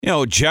You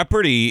know,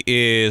 Jeopardy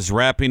is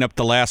wrapping up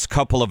the last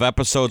couple of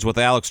episodes with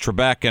Alex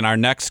Trebek, and our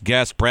next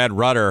guest, Brad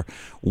Rutter,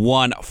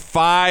 won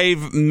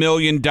 $5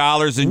 million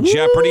in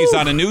Jeopardy's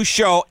on a new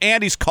show,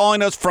 and he's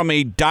calling us from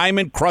a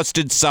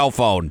diamond-crusted cell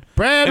phone.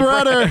 Brad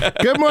Rutter.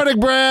 Good morning,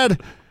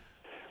 Brad.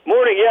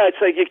 Morning, yeah. It's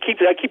like I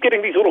keep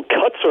getting these little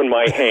cuts on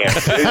my hand.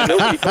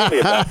 Nobody told me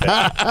about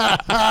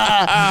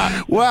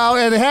that. Well,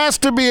 it has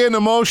to be an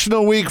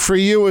emotional week for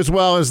you as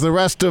well as the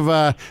rest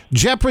of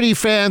Jeopardy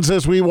fans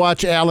as we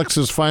watch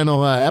Alex's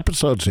final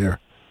episodes here.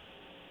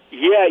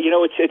 Yeah, you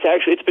know,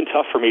 it's been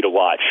tough for me to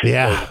watch.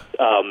 Yeah.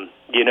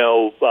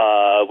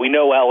 We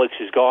know Alex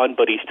is gone,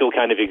 but he still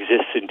kind of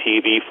exists in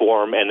TV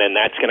form, and then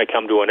that's going to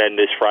come to an end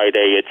this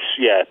Friday.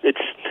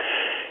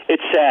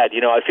 It's sad.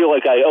 You know, I feel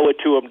like I owe it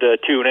to him to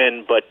tune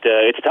in, but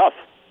it's tough.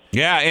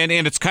 Yeah, and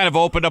it's kind of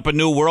opened up a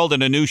new world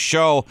and a new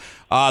show,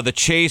 The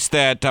Chase,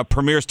 that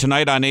premieres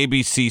tonight on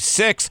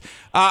ABC6.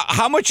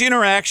 How much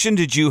interaction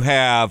did you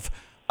have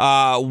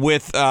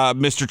with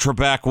Mr.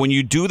 Trebek when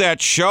you do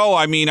that show?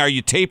 I mean, are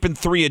you taping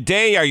 3 a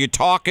day? Are you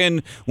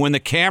talking when the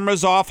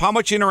camera's off? How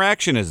much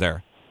interaction is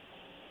there?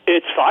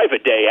 It's 5 a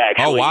day,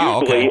 actually, wow,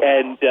 usually. okay.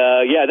 And,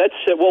 that's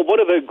one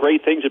of the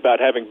great things about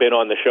having been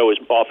on the show as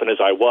often as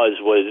I was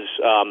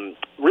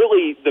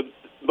really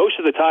most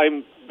of the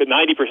time, but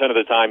 90% of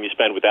the time you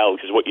spend with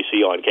Alex is what you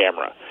see on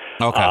camera.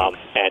 Okay.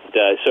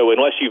 So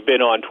unless you've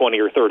been on 20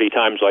 or 30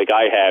 times like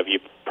I have, you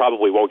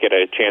probably won't get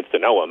a chance to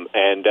know him.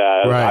 And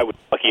right. I was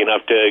lucky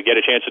enough to get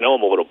a chance to know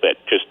him a little bit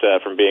just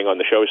from being on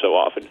the show so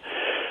often.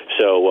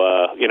 So,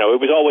 it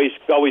was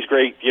always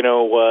great,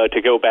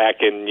 to go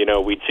back and,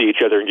 we'd see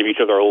each other and give each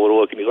other a little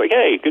look. And he's like,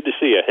 hey, good to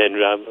see you. And,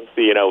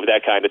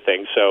 that kind of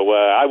thing. So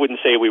I wouldn't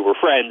say we were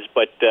friends,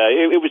 but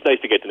it was nice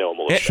to get to know him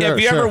a little bit. Have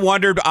you ever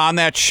wondered on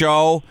that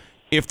show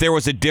if there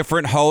was a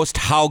different host,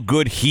 how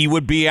good he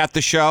would be at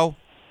the show?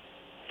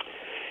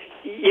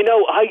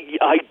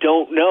 I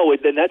don't know.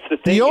 And that's the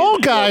thing. The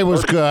old guy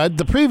was good.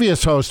 The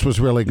previous host was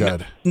really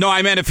good. No,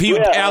 I meant if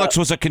Alex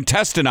was a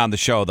contestant on the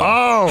show, though.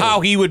 Oh.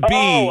 How he would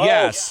be,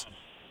 yes.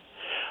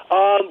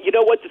 You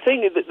know what? The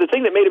thing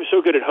that made him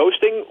so good at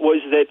hosting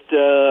was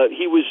that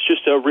he was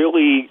just a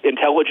really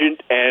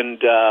intelligent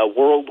and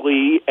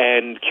worldly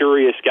and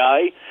curious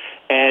guy.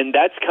 And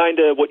that's kind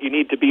of what you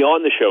need to be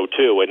on the show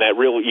too, and that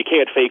really you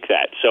can't fake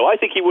that. So I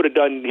think he would have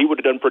done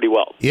pretty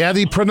well. Yeah,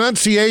 the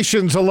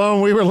pronunciations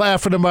alone, we were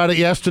laughing about it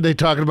yesterday,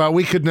 talking about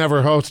we could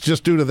never host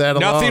just due to that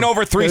alone. Nothing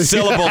over 3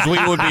 syllables, we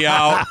would be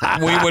out.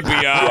 We would be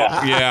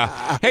out.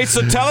 Yeah. Hey,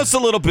 so tell us a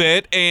little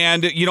bit,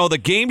 and the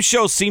game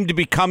shows seem to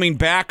be coming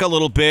back a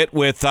little bit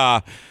with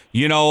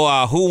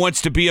Who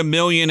Wants to Be a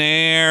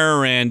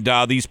Millionaire and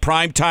these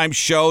primetime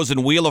shows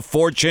and Wheel of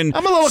Fortune.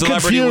 I'm a little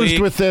Celebrity confused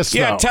League. with this,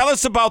 Yeah, though. tell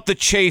us about The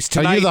Chase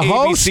tonight. Are you the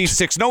host?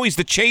 ABC6. No, he's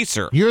the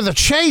chaser. You're the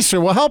chaser.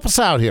 Well, help us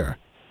out here.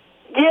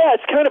 Yeah,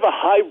 it's kind of a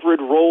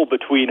hybrid role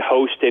between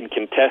host and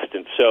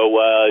contestant. So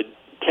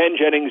Ken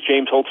Jennings,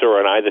 James Holzer,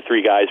 and I, the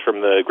 3 guys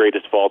from the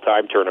Greatest of All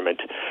Time tournament,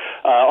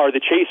 are the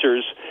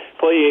chasers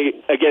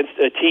playing against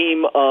a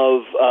team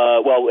of,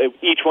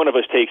 each one of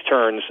us takes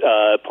turns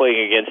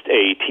playing against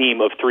a team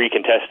of 3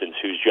 contestants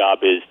whose job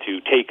is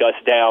to take us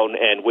down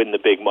and win the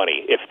big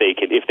money if they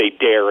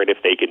dare and if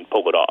they can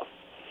pull it off.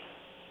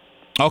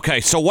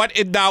 Okay, so what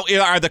now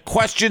are the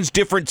questions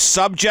different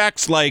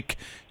subjects like,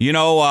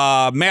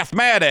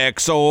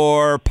 mathematics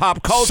or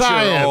pop culture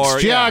Science, or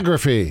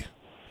geography?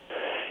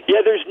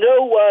 Yeah, there's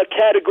no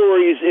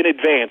categories in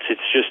advance.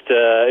 It's just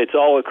it's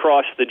all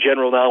across the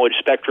general knowledge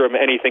spectrum.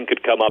 Anything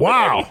could come up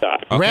at any time.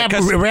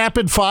 Okay,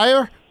 rapid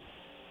fire?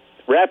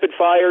 Rapid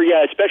fire,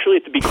 yeah, especially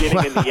at the beginning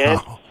and the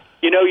end.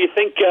 You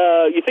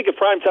think of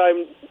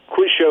primetime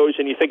quiz shows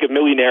and you think of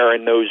Millionaire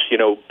and those,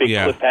 big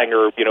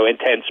cliffhanger,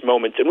 intense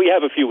moments, and we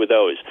have a few of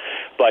those.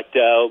 But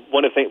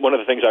one of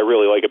the things I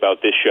really like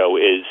about this show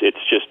is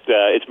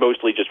it's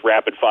mostly just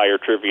rapid fire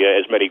trivia,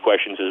 as many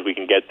questions as we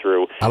can get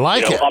through. I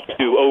like it. Up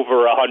to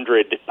over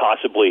 100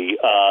 possibly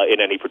in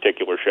any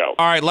particular show.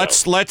 All right,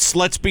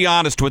 let's be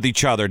honest with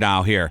each other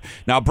now here.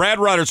 Now Brad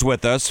Rutter's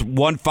with us,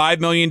 won $5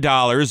 million,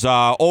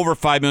 over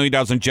 $5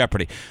 million in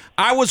Jeopardy.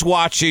 I was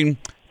watching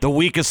The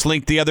Weakest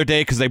Link the other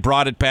day because they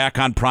brought it back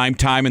on prime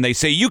time, and they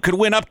say you could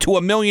win up to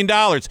 $1 million.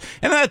 And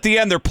then at the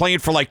end, they're playing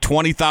for like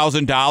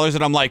 $20,000,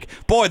 and I'm like,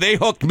 boy, they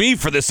hooked me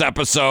for this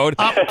episode.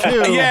 Up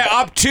to. Yeah,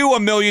 up to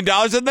 $1 million,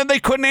 and then they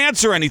couldn't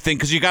answer anything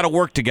because you got to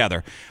work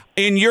together.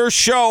 In your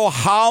show,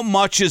 how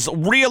much is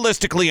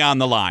realistically on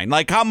the line?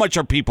 Like, how much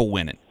are people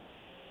winning?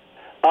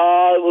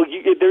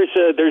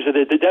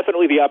 There's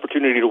definitely the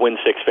opportunity to win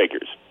 6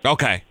 figures.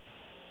 Okay.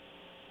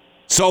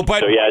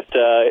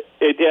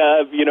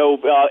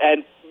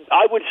 And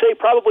I would say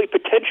probably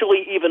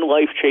potentially even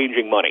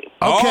life-changing money.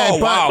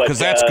 Okay, wow, because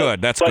that's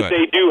good. That's but good. But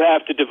they do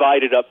have to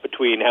divide it up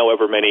between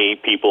however many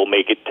people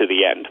make it to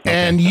the end.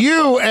 And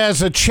you,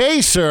 as a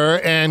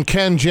chaser, and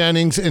Ken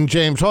Jennings and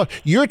James Hall,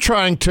 you're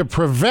trying to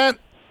prevent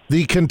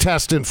the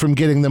contestant from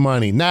getting the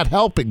money, not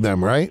helping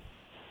them, right?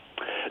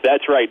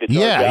 That's right. It's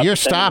Yeah, our job you're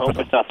to send them home stopping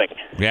with nothing.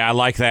 Yeah, I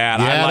like that.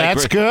 Yeah,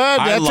 that's good.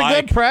 That's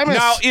a good premise.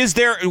 Now, is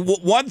there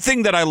one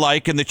thing that I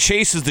like, and The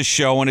Chase is the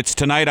show, and it's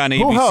tonight on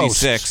Who ABC hosts?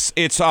 6.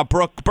 It's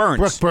Brooke Burns.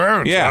 Brooke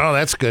Burns. Yeah. Oh,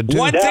 that's good, too.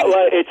 One That, thing.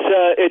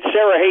 it's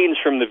Sarah Haynes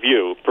from The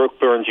View. Brooke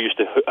Burns used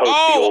to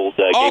host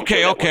the old game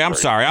show network I'm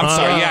version. sorry.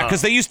 Yeah,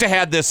 because they used to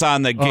have this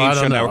on the game I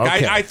show don't know. network.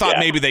 Okay. I thought Yeah.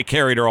 maybe they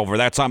carried her over.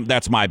 That's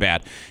my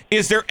bad.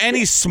 Is there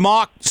any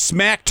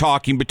smack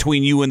talking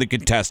between you and the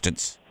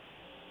contestants?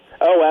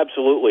 Oh,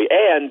 absolutely.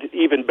 And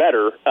even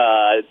better,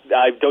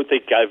 I don't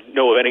think I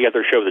know of any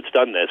other show that's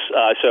done this.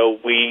 So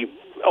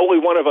only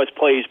one of us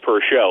plays per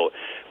show,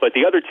 but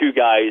the other two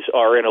guys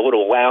are in a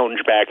little lounge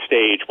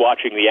backstage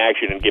watching the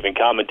action and giving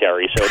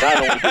commentary. So not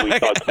only do we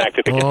talk back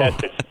to the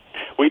contestants,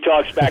 we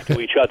talk back to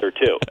each other,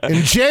 too. And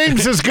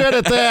James is good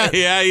at that.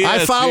 Yeah, he I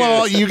is,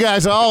 follow he is. you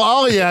guys,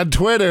 all of you on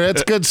Twitter.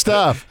 It's good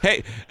stuff.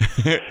 Hey,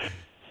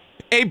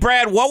 hey,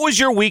 Brad, what was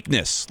your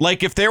weakness?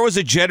 Like, if there was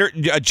a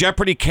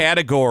Jeopardy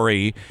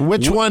category,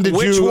 Which one did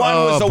which you? one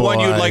was the one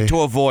you'd boy. like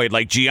to avoid,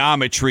 like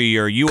geometry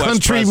or U.S.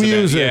 Country president?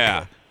 music.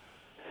 Yeah.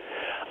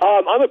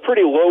 I'm a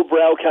pretty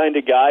lowbrow kind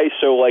of guy,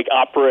 so like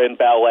opera and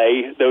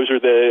ballet, those are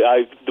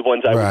the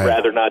ones I Right. would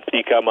rather not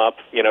see come up.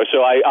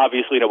 So I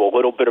obviously know a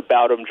little bit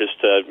about them, just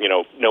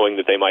knowing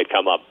that they might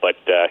come up. But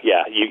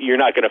yeah, you're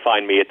not going to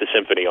find me at the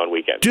symphony on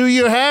weekends. Do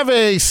you have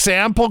a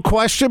sample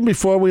question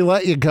before we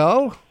let you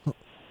go?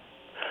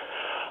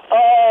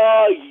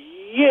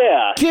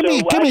 Yeah. Give me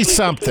actually,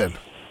 something.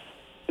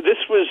 This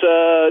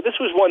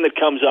was one that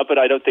comes up, and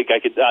I don't think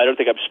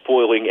I'm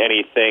spoiling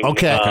anything.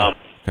 Okay.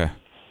 Okay.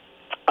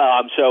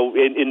 So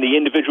in the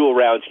individual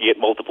rounds, you get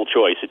multiple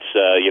choice. It's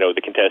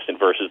the contestant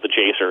versus the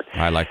chaser.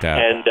 I like that.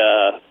 And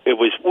it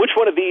was, which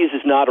one of these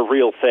is not a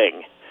real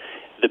thing?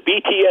 The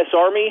BTS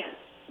Army,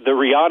 the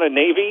Rihanna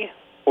Navy,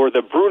 or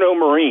the Bruno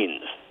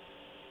Marines?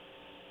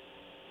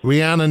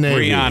 Rihanna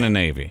Navy. Rihanna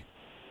Navy.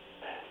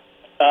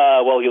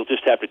 Well, you'll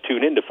just have to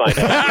tune in to find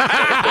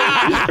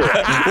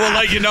out. We'll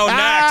let you know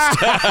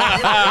next.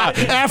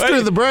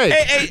 After the break.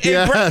 Hey,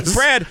 Yes.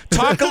 Brad,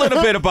 talk a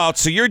little bit about,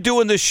 so you're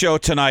doing this show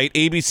tonight,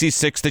 ABC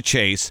 6 The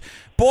Chase.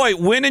 Boy,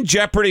 winning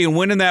Jeopardy and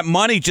winning that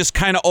money just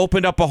kind of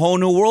opened up a whole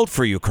new world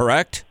for you,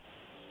 correct?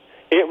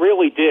 It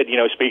really did.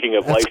 Speaking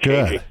of That's life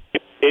changing,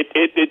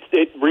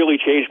 it really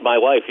changed my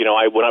life. When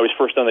I was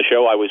first on the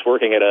show, I was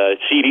working at a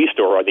CD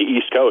store on the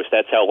East Coast.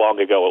 That's how long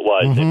ago it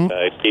was.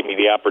 It gave me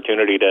the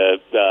opportunity to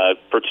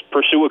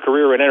pursue a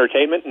career in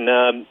entertainment, and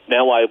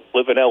now I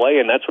live in LA,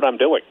 and that's what I'm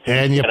doing.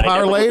 And you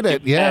parlayed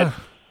it, yeah.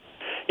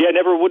 Yeah, I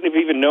never wouldn't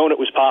have even known it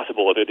was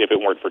possible if it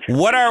weren't for Jeopardy.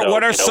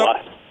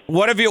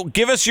 What have you?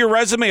 Give us your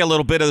resume a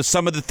little bit of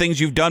some of the things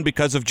you've done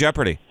because of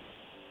Jeopardy.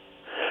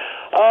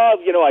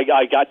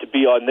 I got to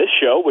be on this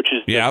show, which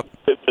is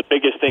the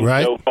biggest thing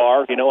Right. so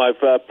far.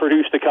 I've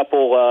produced a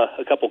couple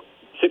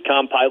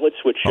sitcom pilots,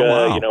 which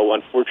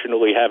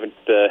unfortunately haven't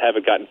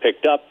gotten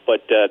picked up,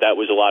 but that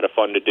was a lot of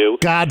fun to do.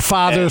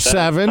 Godfather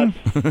 7.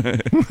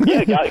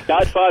 Yeah,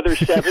 Godfather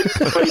 7,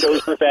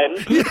 Fredo's Revenge.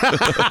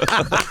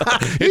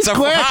 He's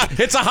quick.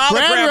 It's a hologram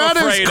Brad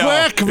of Rudder's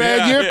Fredo. quick,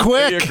 man. You're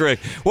quick. You're quick.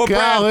 Well,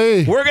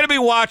 Golly. Brad, we're going to be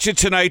watching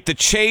tonight The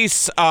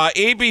Chase,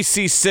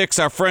 ABC 6.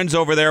 Our friends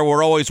over there,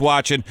 we're always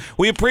watching.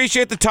 We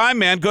appreciate the time,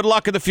 man. Good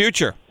luck in the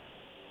future.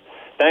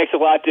 Thanks a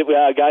lot,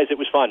 guys. It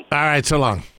was fun. All right, so long.